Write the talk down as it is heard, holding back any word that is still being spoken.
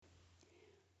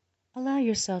Allow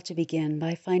yourself to begin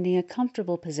by finding a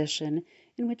comfortable position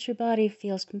in which your body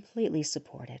feels completely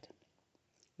supported.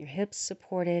 Your hips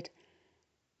supported,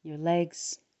 your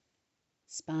legs,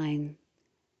 spine,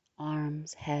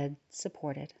 arms, head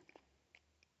supported.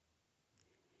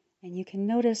 And you can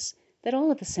notice that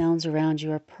all of the sounds around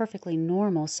you are perfectly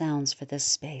normal sounds for this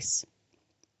space.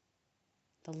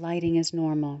 The lighting is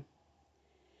normal,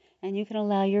 and you can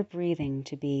allow your breathing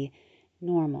to be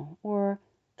normal or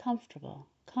comfortable,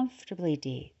 comfortably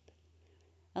deep.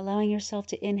 Allowing yourself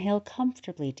to inhale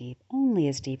comfortably deep, only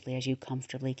as deeply as you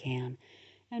comfortably can.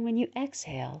 And when you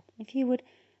exhale, if you would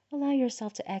allow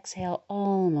yourself to exhale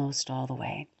almost all the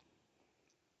way.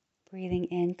 Breathing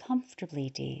in comfortably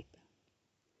deep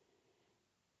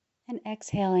and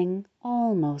exhaling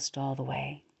almost all the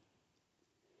way.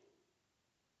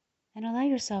 And allow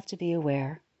yourself to be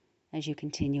aware, as you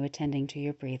continue attending to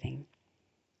your breathing,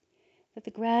 that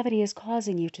the gravity is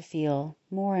causing you to feel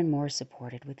more and more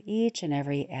supported with each and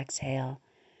every exhale.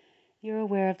 You're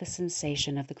aware of the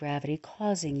sensation of the gravity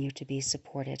causing you to be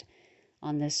supported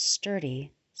on this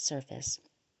sturdy surface,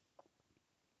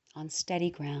 on steady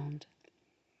ground,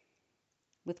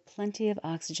 with plenty of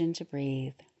oxygen to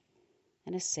breathe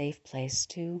and a safe place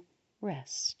to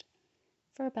rest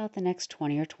for about the next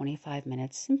 20 or 25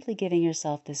 minutes, simply giving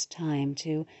yourself this time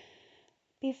to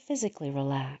be physically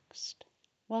relaxed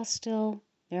while still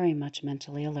very much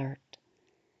mentally alert.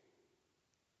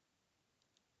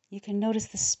 You can notice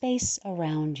the space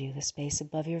around you, the space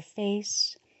above your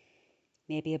face,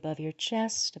 maybe above your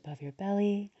chest, above your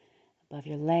belly, above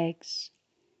your legs,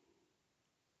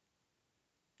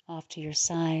 off to your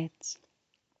sides,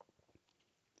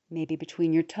 maybe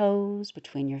between your toes,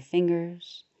 between your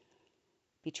fingers,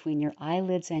 between your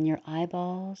eyelids and your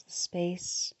eyeballs, the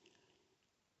space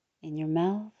in your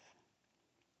mouth,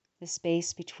 the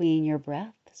space between your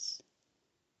breaths,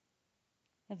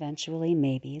 eventually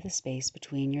maybe the space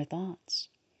between your thoughts.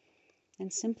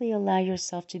 And simply allow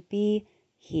yourself to be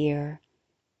here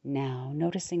now,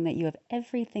 noticing that you have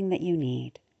everything that you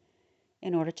need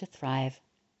in order to thrive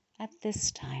at this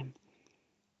time.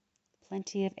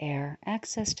 Plenty of air,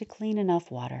 access to clean enough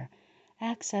water,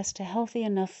 access to healthy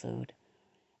enough food,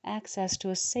 access to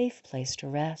a safe place to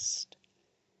rest,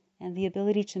 and the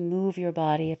ability to move your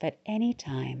body if at any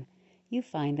time you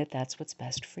find that that's what's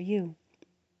best for you.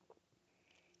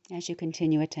 As you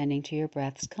continue attending to your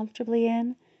breaths comfortably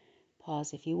in,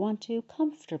 pause if you want to,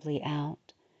 comfortably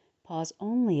out, pause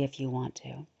only if you want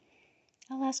to.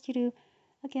 I'll ask you to,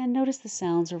 again, notice the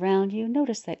sounds around you.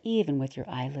 Notice that even with your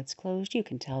eyelids closed, you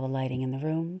can tell the lighting in the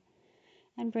room.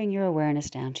 And bring your awareness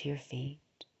down to your feet.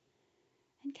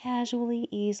 And casually,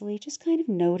 easily, just kind of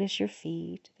notice your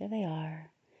feet. There they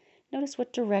are. Notice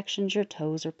what directions your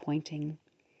toes are pointing.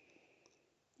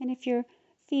 And if your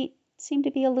feet seem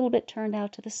to be a little bit turned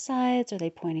out to the sides, are they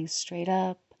pointing straight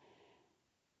up?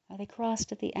 Are they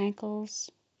crossed at the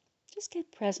ankles? Just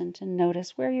get present and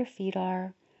notice where your feet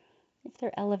are, if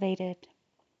they're elevated,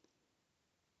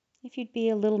 if you'd be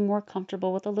a little more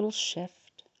comfortable with a little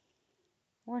shift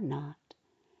or not.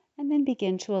 And then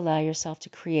begin to allow yourself to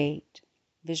create,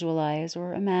 visualize,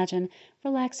 or imagine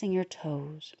relaxing your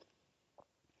toes.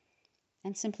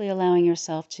 And simply allowing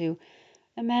yourself to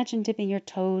imagine dipping your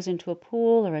toes into a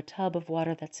pool or a tub of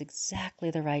water that's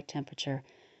exactly the right temperature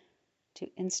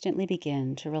to instantly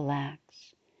begin to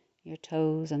relax your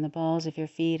toes and the balls of your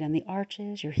feet and the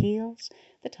arches, your heels,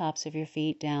 the tops of your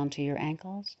feet down to your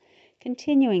ankles,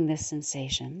 continuing this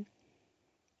sensation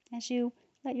as you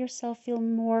let yourself feel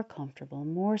more comfortable,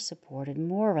 more supported,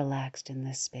 more relaxed in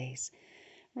this space.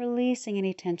 Releasing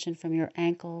any tension from your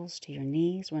ankles to your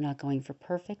knees. We're not going for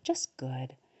perfect, just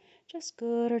good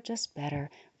or just better.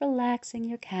 Relaxing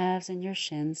your calves and your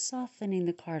shins, softening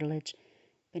the cartilage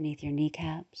beneath your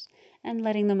kneecaps, and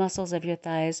letting the muscles of your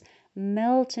thighs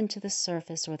melt into the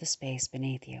surface or the space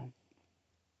beneath you.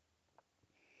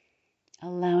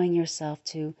 Allowing yourself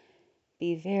to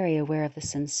be very aware of the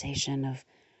sensation of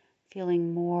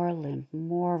feeling more limp,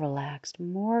 more relaxed,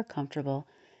 more comfortable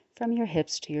from your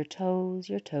hips to your toes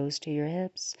to your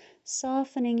hips,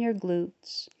 softening your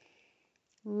glutes.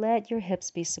 Let your hips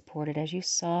be supported as you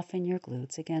soften your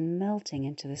glutes, again melting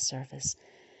into the surface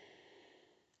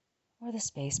or the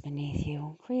space beneath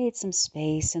you. Create some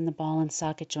space in the ball and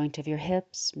socket joint of your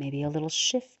hips, maybe a little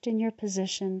shift in your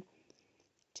position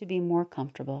to be more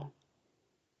comfortable.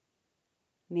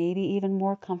 Maybe even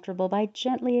more comfortable by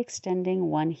gently extending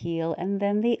one heel and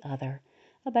then the other,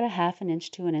 about a half an inch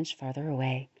to an inch farther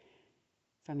away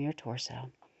from your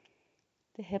torso.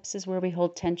 The hips is where we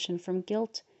hold tension from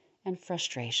guilt and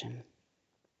frustration.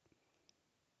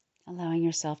 Allowing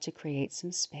yourself to create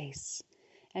some space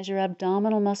as your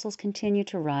abdominal muscles continue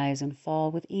to rise and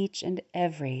fall with each and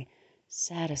every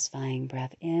satisfying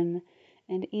breath in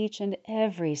and each and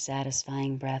every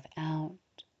satisfying breath out.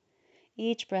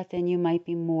 Each breath in, you might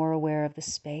be more aware of the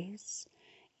space.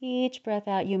 Each breath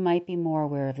out, you might be more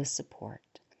aware of the support.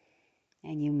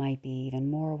 And you might be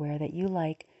even more aware that you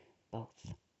like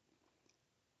both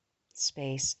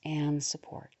space and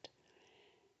support.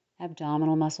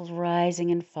 Abdominal muscles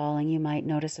rising and falling. You might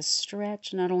notice a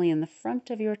stretch not only in the front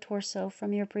of your torso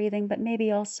from your breathing, but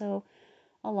maybe also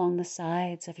along the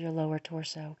sides of your lower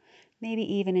torso. Maybe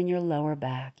even in your lower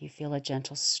back. You feel a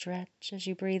gentle stretch as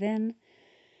you breathe in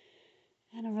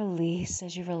and a release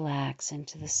as you relax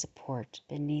into the support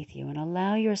beneath you and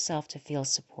allow yourself to feel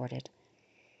supported.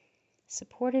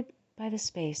 Supported by the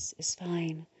space is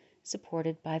fine.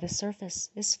 Supported by the surface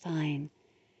is fine.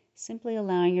 Simply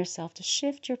allowing yourself to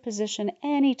shift your position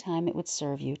anytime it would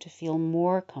serve you to feel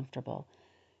more comfortable.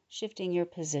 Shifting your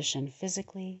position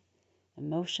physically,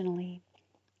 emotionally,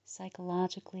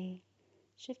 psychologically,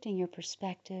 shifting your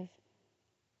perspective,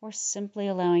 or simply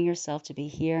allowing yourself to be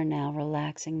here now,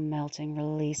 relaxing, melting,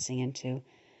 releasing into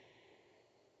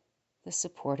the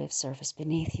supportive surface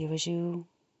beneath you as you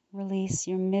release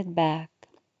your mid-back,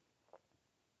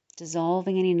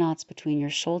 dissolving any knots between your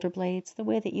shoulder blades the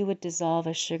way that you would dissolve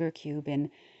a sugar cube in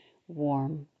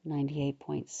warm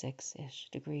 98.6-ish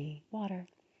degree water.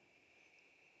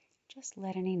 Just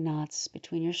let any knots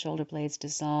between your shoulder blades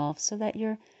dissolve so that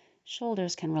your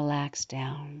shoulders can relax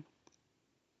down.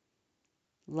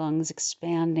 Lungs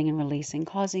expanding and releasing,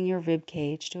 causing your rib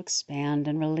cage to expand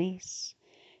and release,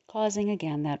 causing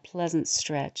again that pleasant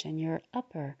stretch in your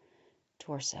upper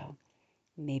torso.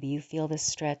 Maybe you feel this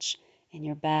stretch in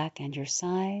your back and your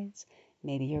sides,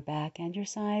 maybe your back and your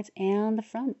sides and the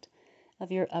front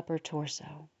of your upper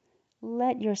torso.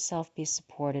 Let yourself be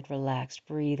supported, relaxed,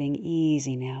 breathing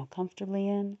easy now, comfortably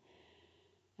in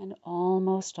and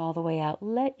almost all the way out.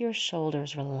 Let your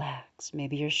shoulders relax.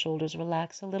 Maybe your shoulders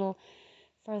relax a little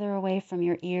further away from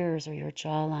your ears or your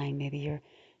jawline. Maybe your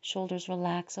shoulders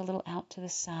relax a little out to the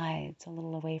sides, a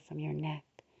little away from your neck.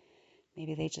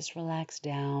 Maybe they just relax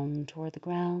down toward the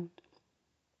ground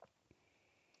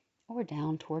or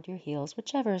down toward your heels,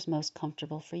 whichever is most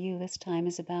comfortable for you. This time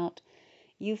is about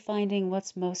you finding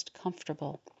what's most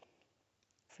comfortable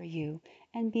for you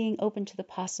and being open to the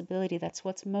possibility that's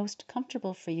what's most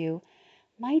comfortable for you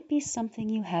might be something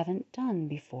you haven't done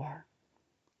before.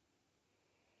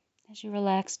 As you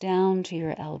relax down to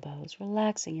your elbows,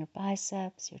 relaxing your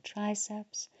biceps, your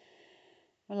triceps,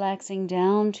 relaxing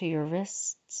down to your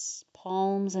wrists,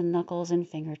 palms and knuckles and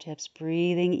fingertips,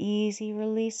 breathing easy,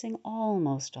 releasing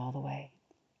almost all the way.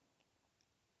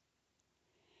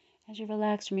 As you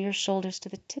relax from your shoulders to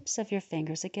the tips of your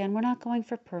fingers, again, we're not going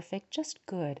for perfect, just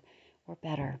good or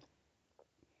better.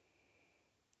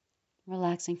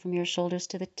 Relaxing from your shoulders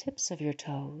to the tips of your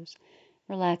toes,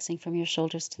 relaxing from your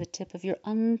shoulders to the tip of your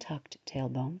untucked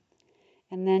tailbone,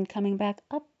 and then coming back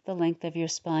up the length of your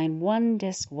spine, one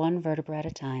disc, one vertebra at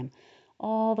a time,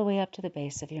 all the way up to the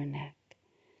base of your neck.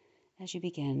 As you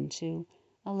begin to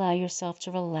allow yourself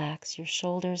to relax your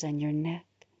shoulders and your neck,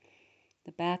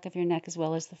 the back of your neck as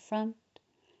well as the front,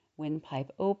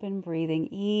 windpipe open, breathing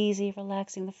easy,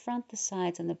 relaxing the front, the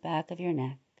sides, and the back of your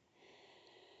neck.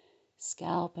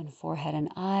 Scalp and forehead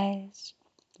and eyes,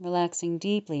 relaxing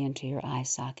deeply into your eye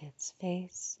sockets,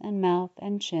 face and mouth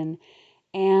and chin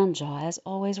and jaw, as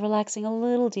always, relaxing a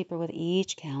little deeper with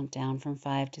each count down from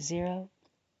 5 to 0.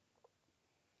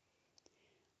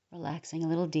 Relaxing a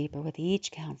little deeper with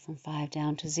each count from 5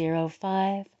 down to 0.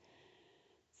 5,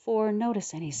 4,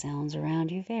 notice any sounds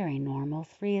around you, very normal.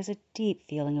 3 is a deep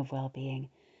feeling of well-being.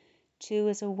 2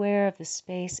 is aware of the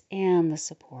space and the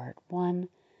support. 1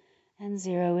 and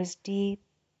 0 is deep,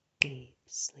 deep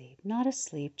sleep. Not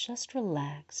asleep, just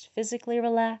relaxed, physically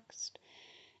relaxed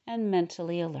and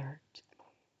mentally alert.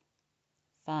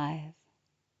 5,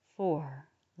 4,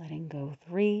 letting go.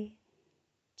 3,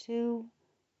 2,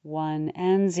 1,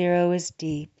 and 0 is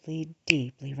deeply,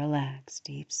 deeply relaxed,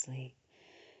 deep sleep.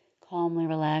 Calmly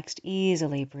relaxed,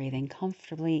 easily breathing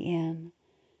comfortably in,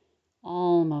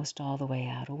 almost all the way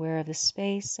out, aware of the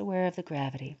space, aware of the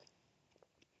gravity.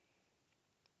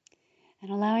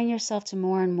 And allowing yourself to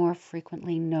more and more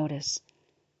frequently notice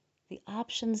the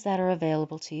options that are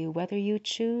available to you, whether you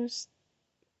choose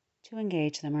to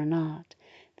engage them or not.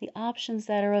 The options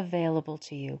that are available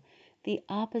to you. The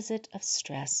opposite of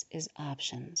stress is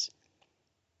options.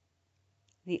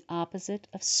 The opposite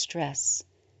of stress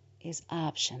is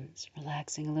options.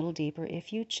 Relaxing a little deeper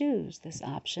if you choose this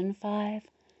option. 5,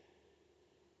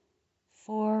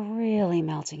 4, really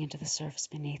melting into the surface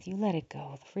beneath you. Let it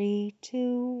go. 3,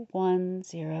 2, 1,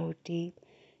 0, deep,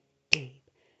 deep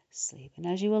sleep. And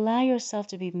as you allow yourself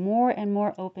to be more and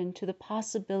more open to the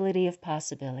possibility of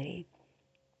possibility,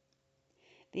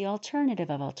 the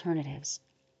alternative of alternatives,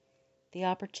 the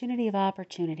opportunity of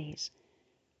opportunities,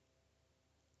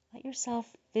 let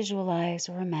yourself visualize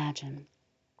or imagine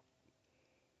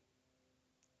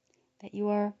that you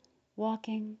are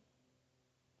walking,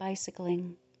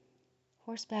 bicycling,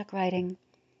 horseback riding,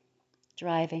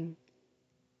 driving,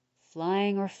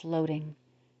 flying or floating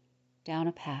down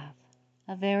a path,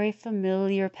 a very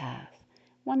familiar path,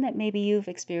 one that maybe you've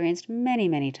experienced many,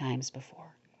 many times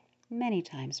before, many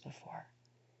times before.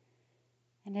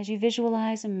 And as you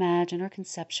visualize, imagine, or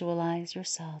conceptualize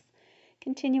yourself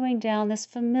continuing down this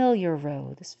familiar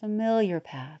road, this familiar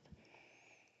path,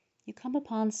 you come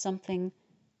upon something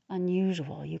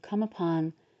unusual. You come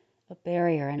upon a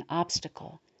barrier, an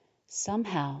obstacle.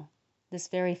 Somehow, this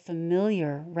very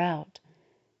familiar route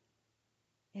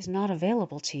is not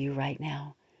available to you right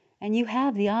now. And you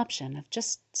have the option of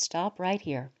just stop right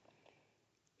here.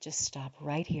 Just stop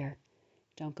right here.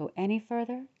 Don't go any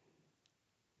further.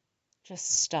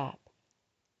 Just stop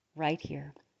right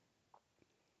here.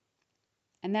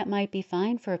 And that might be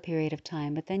fine for a period of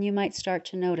time, but then you might start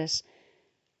to notice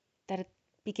that it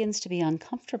begins to be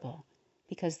uncomfortable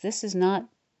because this is not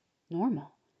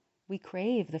normal. We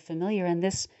crave the familiar, and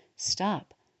this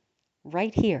stop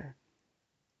right here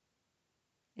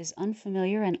is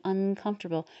unfamiliar and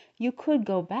uncomfortable. You could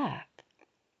go back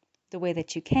the way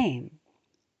that you came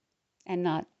and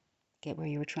not get where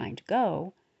you were trying to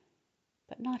go,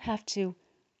 but not have to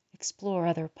explore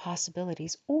other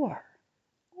possibilities. Or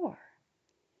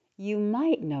you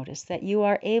might notice that you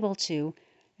are able to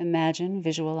imagine,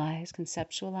 visualize,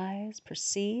 conceptualize,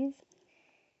 perceive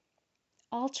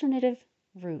alternative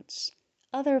routes,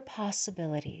 other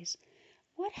possibilities.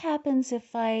 What happens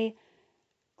if I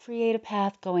create a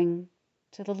path going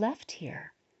to the left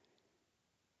here?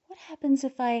 What happens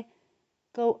if I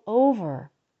go over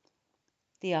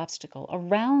the obstacle,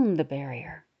 around the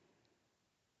barrier?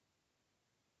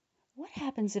 What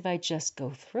happens if I just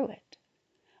go through it?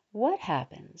 What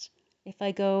happens if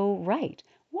I go right?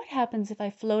 What happens if I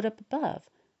float up above?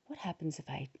 What happens if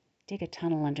I dig a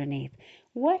tunnel underneath?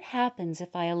 What happens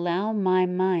if I allow my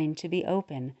mind to be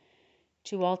open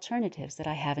to alternatives that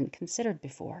I haven't considered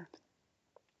before?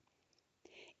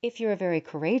 If you're a very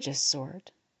courageous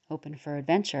sort, open for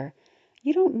adventure,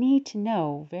 you don't need to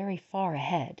know very far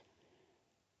ahead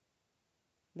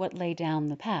what lay down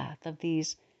the path of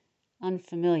these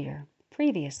unfamiliar,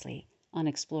 previously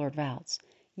unexplored routes.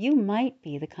 You might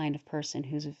be the kind of person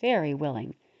who's very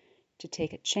willing to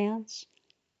take a chance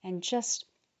and just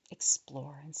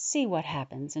explore and see what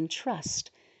happens and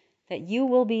trust that you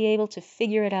will be able to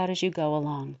figure it out as you go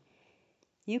along.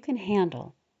 You can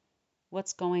handle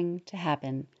what's going to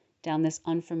happen down this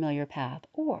unfamiliar path.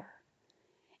 Or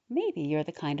maybe you're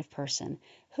the kind of person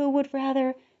who would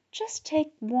rather just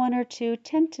take one or two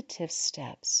tentative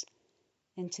steps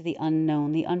into the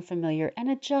unknown, the unfamiliar, and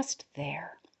adjust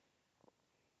there.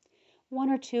 One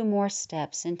or two more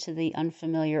steps into the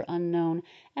unfamiliar, unknown,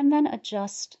 and then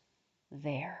adjust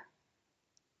there.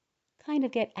 Kind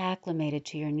of get acclimated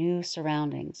to your new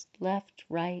surroundings, left,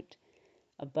 right,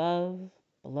 above,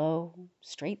 below,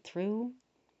 straight through.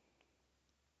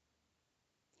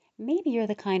 Maybe you're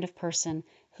the kind of person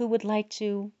who would like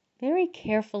to very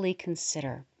carefully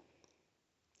consider,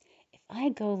 if I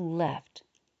go left,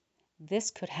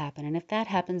 this could happen, and if that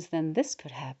happens, then this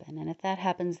could happen, and if that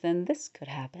happens, then this could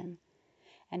happen.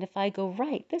 And if I go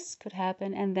right, this could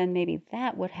happen, and then maybe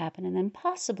that would happen, and then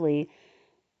possibly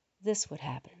this would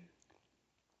happen.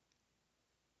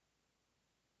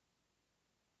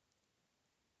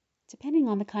 Depending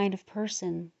on the kind of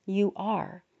person you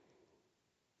are,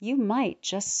 you might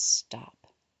just stop.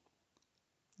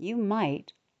 You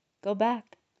might go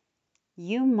back.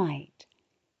 You might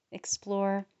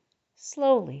explore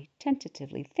slowly,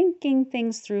 tentatively, thinking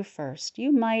things through first.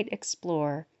 You might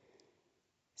explore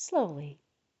slowly,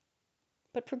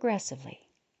 but progressively,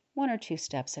 one or two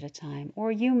steps at a time.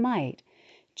 Or you might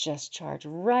just charge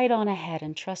right on ahead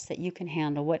and trust that you can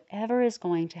handle whatever is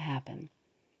going to happen.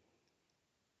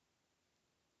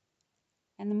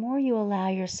 And the more you allow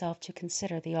yourself to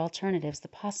consider the alternatives, the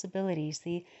possibilities,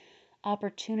 the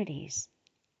opportunities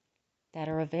that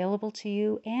are available to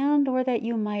you and or that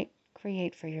you might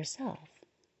create for yourself,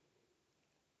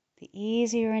 the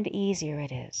easier and easier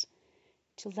it is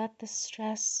to let the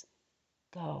stress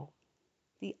go.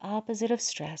 The opposite of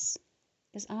stress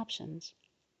is options.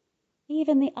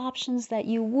 Even the options that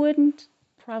you wouldn't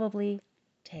probably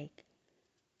take.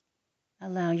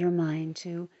 Allow your mind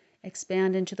to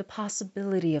expand into the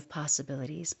possibility of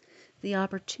possibilities, the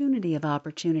opportunity of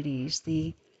opportunities,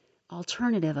 the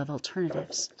alternative of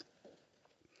alternatives,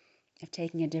 of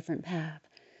taking a different path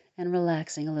and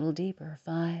relaxing a little deeper.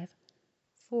 5,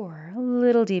 4, a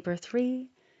little deeper. 3,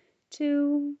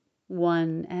 2,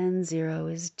 1, and 0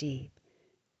 is deep,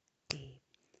 deep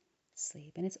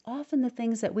sleep. And it's often the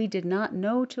things that we did not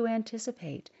know to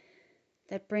anticipate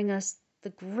that bring us the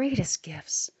greatest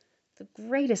gifts, the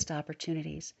greatest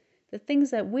opportunities, the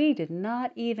things that we did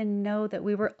not even know that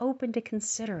we were open to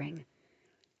considering,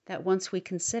 that once we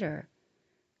consider,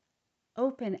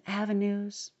 open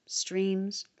avenues,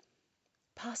 streams,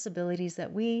 possibilities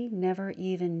that we never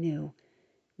even knew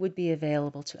would be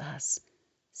available to us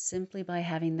simply by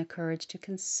having the courage to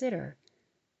consider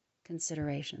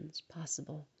considerations,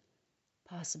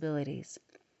 possibilities.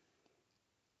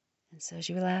 And so as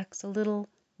you relax a little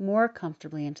more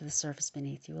comfortably into the surface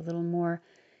beneath you, a little more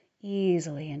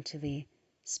easily into the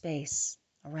space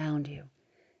around you,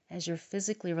 as you're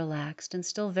physically relaxed and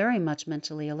still very much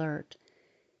mentally alert,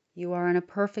 you are in a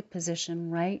perfect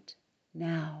position right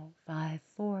now. 5,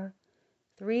 4,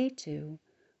 3, 2,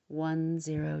 1,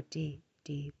 0, deep,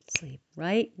 deep sleep.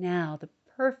 Right now, the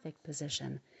perfect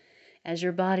position, as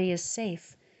your body is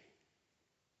safe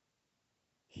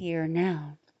here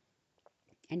now,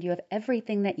 and you have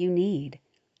everything that you need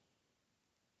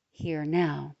here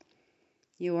now.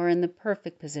 You are in the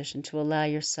perfect position to allow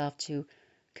yourself to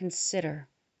considering,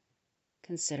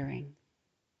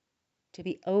 to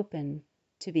be open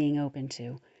to being open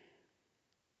to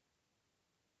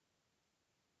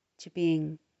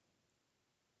being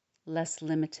less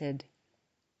limited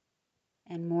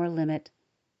and more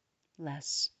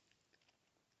limitless.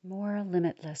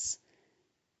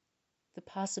 The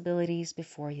possibilities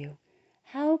before you.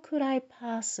 How could I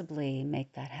possibly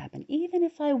make that happen? Even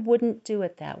if I wouldn't do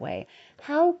it that way,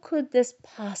 how could this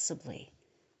possibly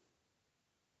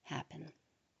happen?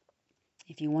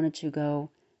 If you wanted to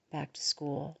go back to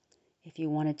school, if you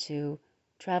wanted to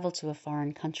travel to a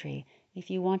foreign country, if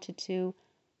you wanted to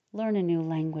learn a new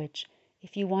language,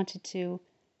 if you wanted to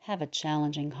have a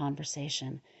challenging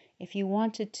conversation, if you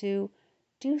wanted to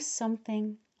do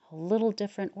something a little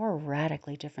different or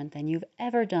radically different than you've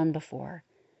ever done before,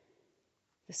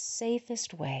 the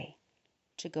safest way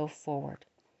to go forward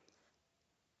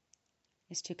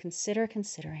is to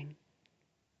considering.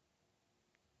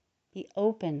 Be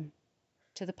open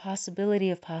to the possibility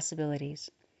of possibilities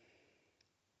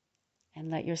and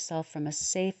let yourself from a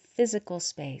safe physical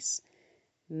space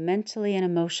mentally and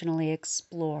emotionally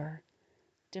explore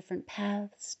different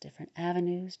paths, different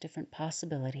avenues, different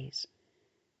possibilities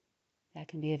that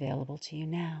can be available to you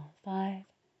now. 5,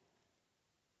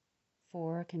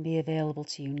 4 can be available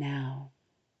to you now.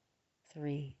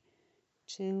 3,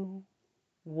 2,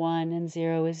 1, and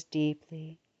 0 is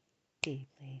deeply,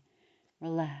 deeply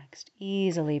relaxed,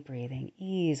 easily breathing.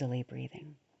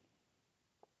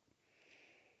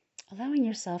 Allowing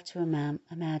yourself to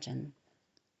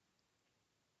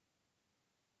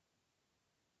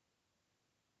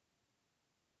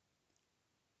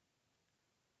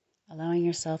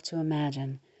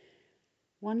imagine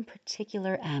one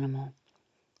particular animal,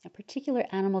 a particular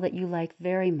animal that you like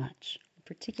very much, a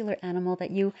particular animal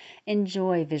that you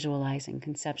enjoy visualizing,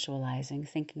 conceptualizing,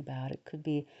 thinking about. It could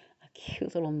be a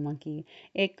cute little monkey.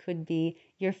 It could be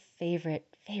your favorite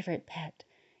pet.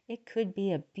 It could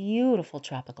be a beautiful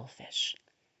tropical fish.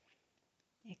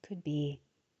 It could be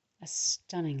a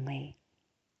stunningly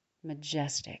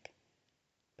majestic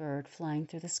bird flying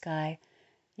through the sky.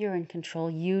 You're in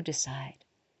control. You decide.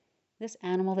 This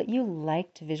animal that you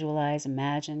like to visualize,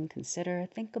 imagine, consider,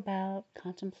 think about,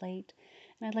 contemplate.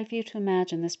 And I'd like for you to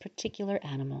imagine this particular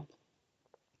animal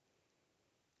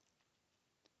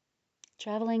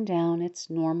traveling down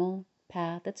its normal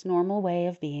path, its normal way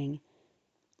of being,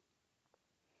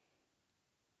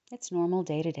 its normal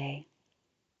day to day.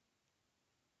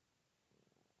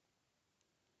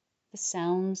 The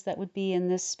sounds that would be in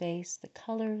this space, the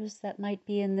colors that might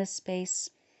be in this space.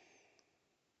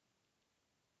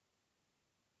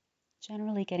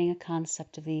 Generally getting a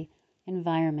concept of the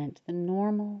environment, the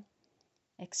normal,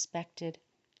 expected,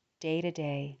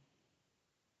 day-to-day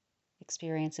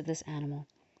experience of this animal.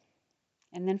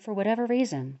 And then for whatever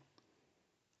reason,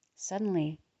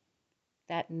 suddenly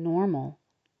that normal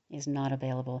is not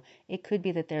available. It could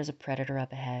be that there's a predator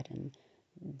up ahead and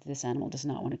this animal does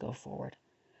not want to go forward.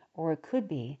 Or it could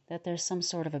be that there's some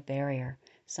sort of a barrier,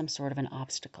 some sort of an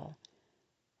obstacle,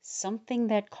 something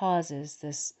that causes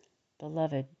this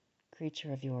beloved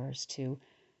creature of yours to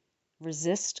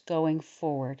resist going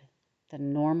forward the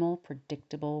normal,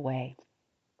 predictable way.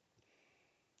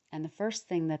 And the first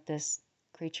thing that this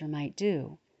creature might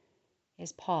do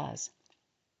is pause.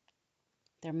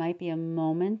 There might be a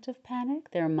moment of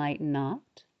panic, there might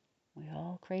not. We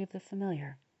all crave the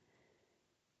familiar.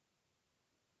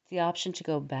 The option to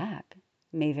go back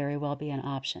may very well be an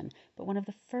option, but one of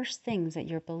the first things that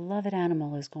your beloved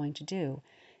animal is going to do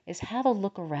is have a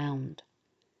look around.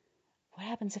 What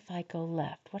happens if I go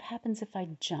left? What happens if I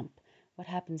jump? What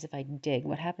happens if I dig?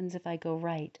 What happens if I go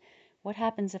right? What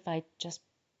happens if I just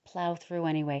plow through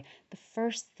anyway? The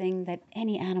first thing that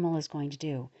any animal is going to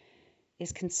do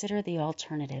is consider the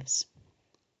alternatives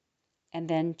and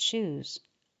then choose,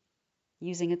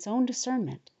 using its own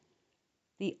discernment,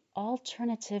 the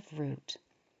alternative route,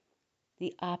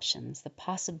 the options, the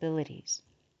possibilities.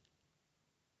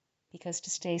 Because to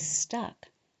stay stuck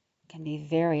can be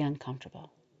very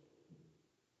uncomfortable.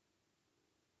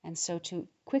 And so to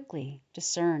quickly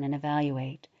discern and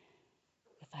evaluate,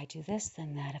 if I do this,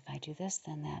 then that, if I do this,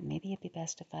 then that, maybe it'd be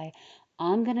best if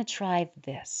I'm going to try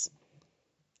this.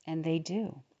 And they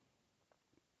do.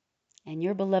 And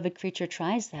your beloved creature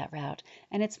tries that route,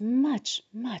 and it's much,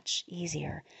 much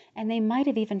easier. And they might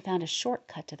have even found a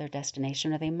shortcut to their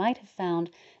destination, or they might have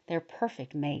found their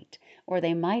perfect mate, or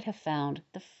they might have found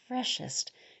the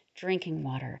freshest drinking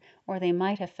water, or they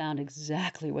might have found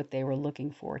exactly what they were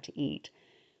looking for to eat.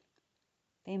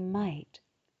 They might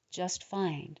just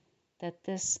find that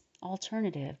this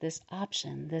alternative, this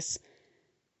option, this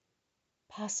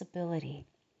possibility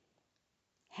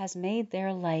has made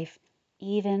their life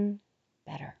even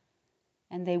better.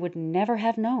 And they would never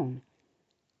have known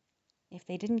if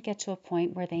they didn't get to a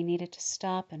point where they needed to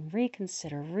stop and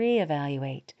reconsider,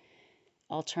 reevaluate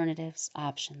alternatives,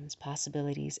 options,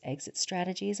 possibilities, exit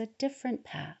strategies, a different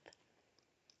path.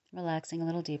 Relaxing a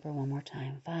little deeper one more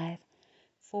time. 5,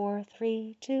 4,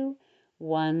 3, 2,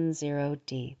 1, 0.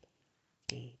 Deep,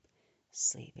 deep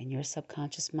sleep. And your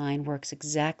subconscious mind works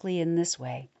exactly in this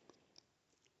way,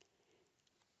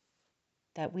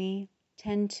 that we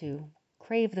tend to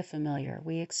crave the familiar.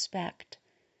 We expect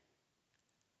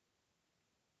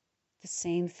the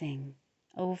same thing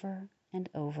over and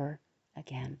over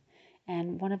again.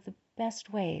 And one of the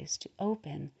best ways to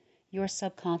open your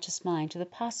subconscious mind to the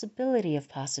possibility of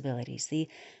possibilities, the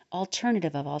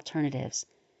alternative of alternatives,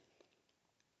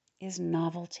 is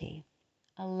novelty.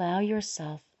 Allow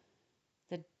yourself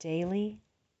the daily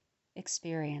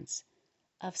experience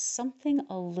of something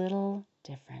a little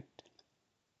different.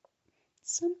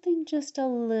 Something just a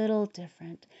little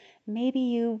different. Maybe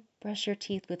you brush your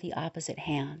teeth with the opposite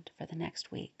hand for the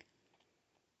next week.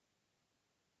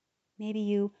 Maybe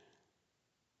you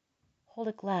hold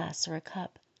a glass or a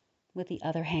cup with the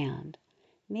other hand.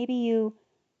 Maybe you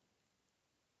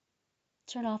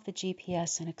turn off the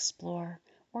GPS and explore.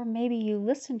 Or maybe you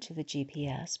listen to the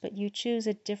GPS, but you choose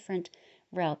a different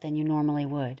route than you normally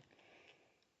would.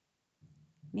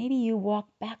 Maybe you walk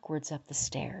backwards up the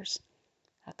stairs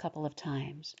a couple of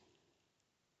times.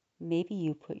 Maybe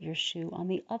you put your shoe on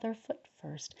the other foot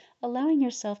first, allowing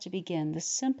yourself to begin the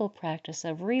simple practice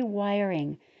of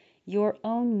rewiring your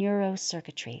own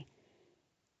neurocircuitry,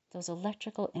 those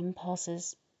electrical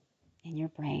impulses in your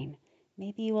brain.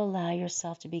 Maybe you allow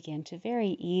yourself to begin to very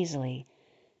easily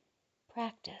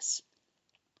practice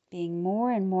being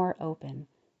more and more open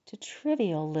to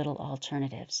trivial little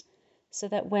alternatives, so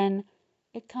that when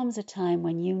it comes a time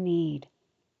when you need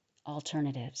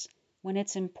alternatives, when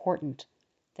it's important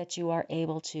that you are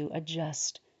able to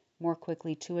adjust more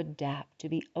quickly, to adapt, to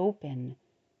be open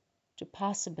to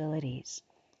possibilities,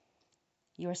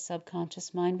 your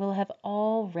subconscious mind will have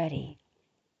already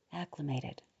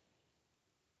acclimated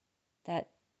that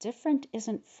different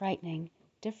isn't frightening,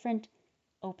 different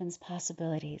opens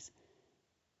possibilities,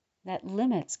 that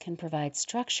limits can provide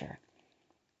structure,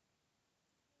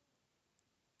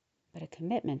 but a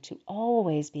commitment to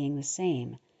always being the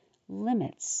same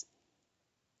limits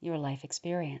your life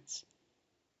experience.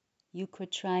 You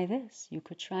could try this, you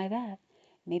could try that,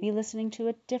 maybe listening to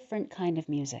a different kind of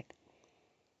music,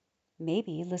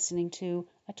 maybe listening to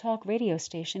a talk radio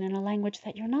station in a language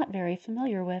that you're not very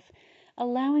familiar with,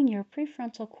 allowing your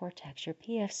prefrontal cortex, your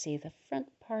PFC, the front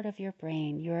part of your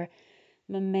brain, your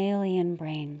mammalian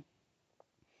brain,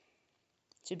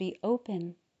 to be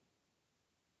open,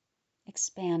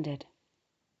 expanded,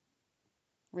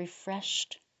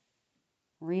 refreshed,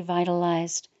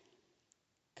 revitalized,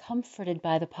 comforted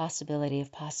by the possibility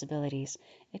of possibilities,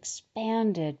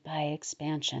 expanded by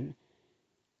expansion,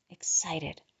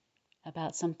 excited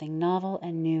about something novel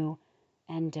and new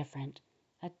and different,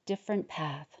 a different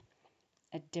path,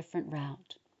 a different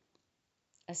route,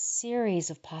 a series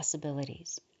of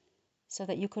possibilities, so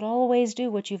that you could always do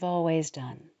what you've always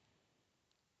done.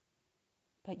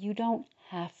 But you don't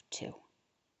have to.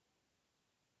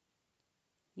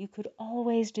 You could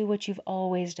always do what you've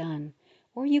always done,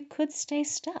 or you could stay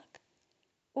stuck,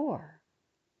 or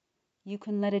you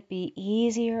can let it be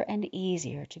easier and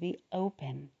easier to be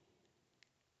open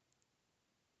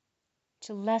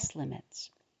to less limits,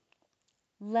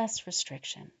 less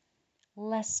restriction,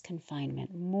 less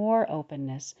confinement, more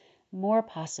openness, more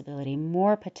possibility,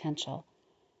 more potential,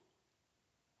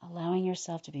 allowing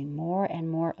yourself to be more and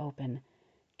more open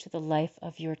to the life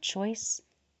of your choice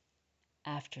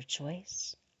after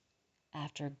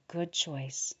good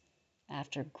choice,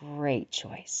 after great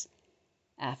choice,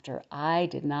 after I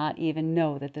did not even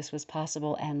know that this was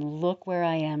possible, and look where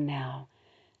I am now.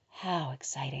 How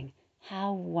exciting,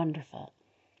 how wonderful.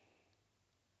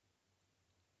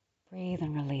 Breathe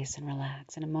and release and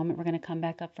relax. In a moment, we're going to come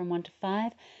back up from 1 to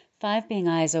 5. 5 being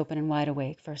eyes open and wide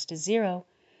awake. First is 0,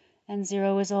 and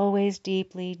 0 is always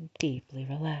deeply, deeply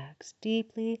relaxed.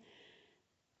 Deeply,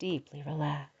 deeply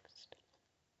relaxed.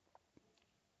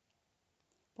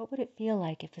 What would it feel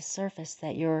like if the surface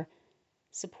that you're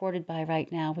supported by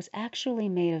right now was actually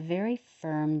made of very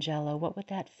firm jello? What would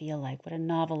that feel like? What a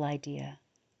novel idea.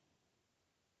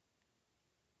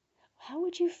 How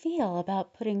would you feel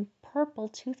about putting purple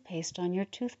toothpaste on your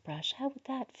toothbrush? How would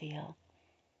that feel?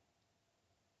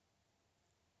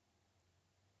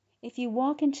 If you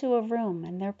walk into a room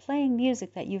and they're playing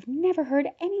music that you've never heard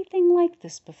anything like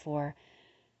this before,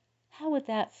 how would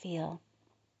that feel?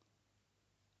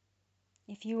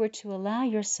 If you were to allow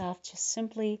yourself to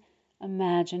simply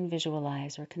imagine,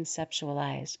 visualize, or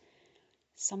conceptualize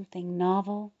something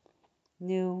novel,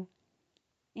 new,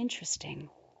 interesting,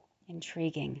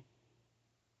 intriguing,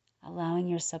 allowing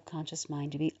your subconscious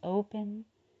mind to be open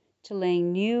to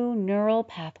laying new neural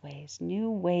pathways,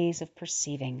 new ways of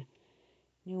perceiving,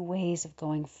 new ways of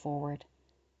going forward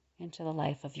into the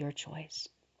life of your choice.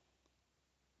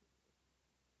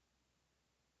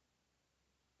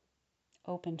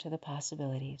 Open to the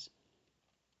possibilities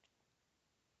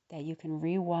that you can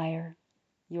rewire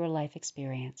your life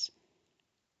experience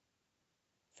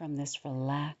from this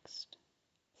relaxed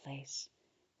place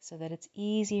so that it's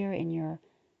easier in your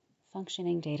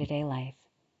functioning day-to-day life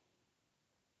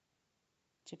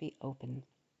to be open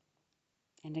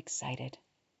and excited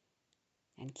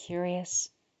and curious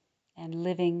and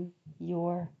living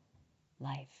your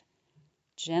life.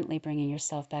 Gently bringing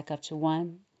yourself back up to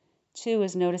 1. 2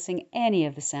 is noticing any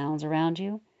of the sounds around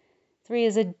you. 3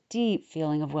 is a deep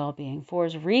feeling of well-being. 4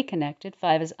 is reconnected.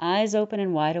 5 is eyes open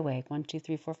and wide awake. 1, 2,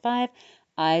 3, 4, 5.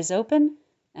 Eyes open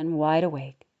and wide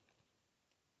awake.